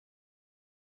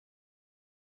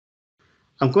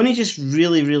I'm going to just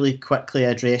really, really quickly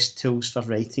address tools for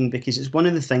writing because it's one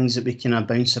of the things that we kind of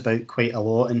bounce about quite a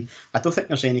lot. And I don't think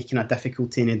there's any kind of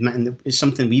difficulty in admitting that it's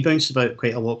something we bounce about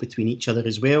quite a lot between each other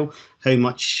as well. How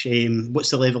much, what's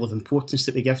the level of importance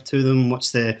that we give to them?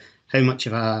 How much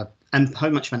of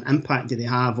an impact do they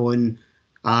have on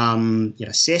your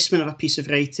assessment of a piece of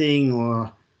writing,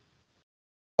 or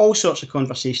all sorts of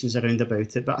conversations around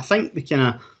about it. But I think we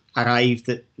kind of arrived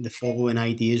at the following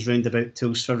ideas round about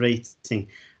tools for writing.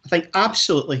 I think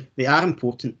absolutely they are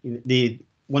important. They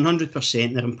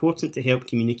 100% they're important to help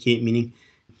communicate meaning.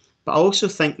 But I also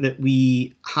think that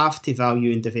we have to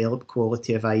value and develop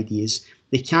quality of ideas.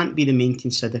 They can't be the main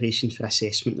consideration for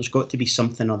assessment. There's got to be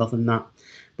something other than that.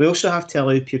 We also have to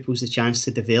allow pupils the chance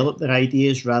to develop their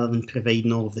ideas rather than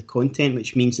providing all of the content,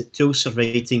 which means that tools for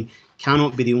writing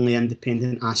cannot be the only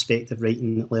independent aspect of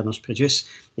writing that learners produce.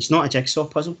 It's not a jigsaw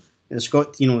puzzle. It's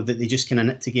got, that they just kind of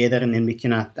knit together and then we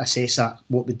kind of assess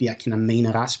what would be a kind of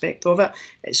minor aspect of it.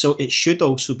 So it should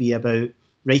also be about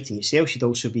writing itself, should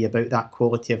also be about that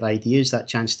quality of ideas, that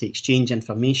chance to exchange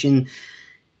information,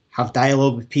 have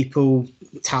dialogue with people,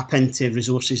 tap into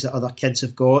resources that other kids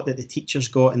have got, that the teachers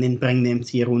got, and then bring them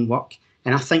to your own work.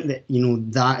 And I think that,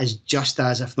 that is just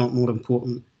as, if not more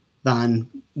important than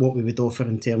what we would offer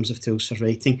in terms of tools for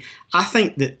writing. I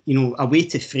think that, a way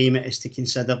to frame it is to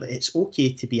consider that it's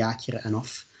okay to be accurate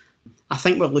enough. I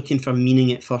think we're looking for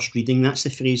meaning at first reading. That's the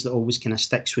phrase that always kind of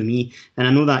sticks with me. And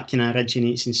I know that kind of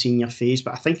originates in senior phase,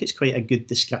 but I think it's quite a good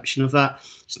description of that.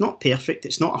 It's not perfect.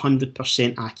 It's not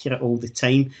 100% accurate all the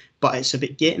time, but it's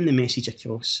about getting the message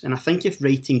across. And I think if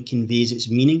writing conveys its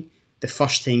meaning the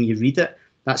first time you read it,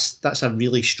 that's a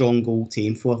really strong goal to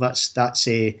aim for.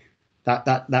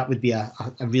 That would be a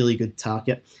really good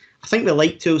target. I think we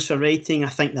like tools for writing. I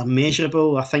think they're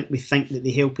measurable. We think that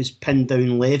they help us pin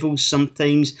down levels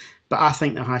sometimes, but I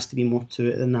think there has to be more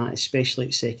to it than that, especially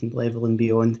at second level and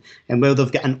beyond. And while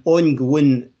they've got an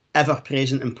ongoing,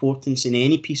 ever-present importance in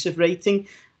any piece of writing,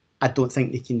 I don't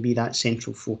think they can be that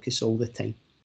central focus all the time.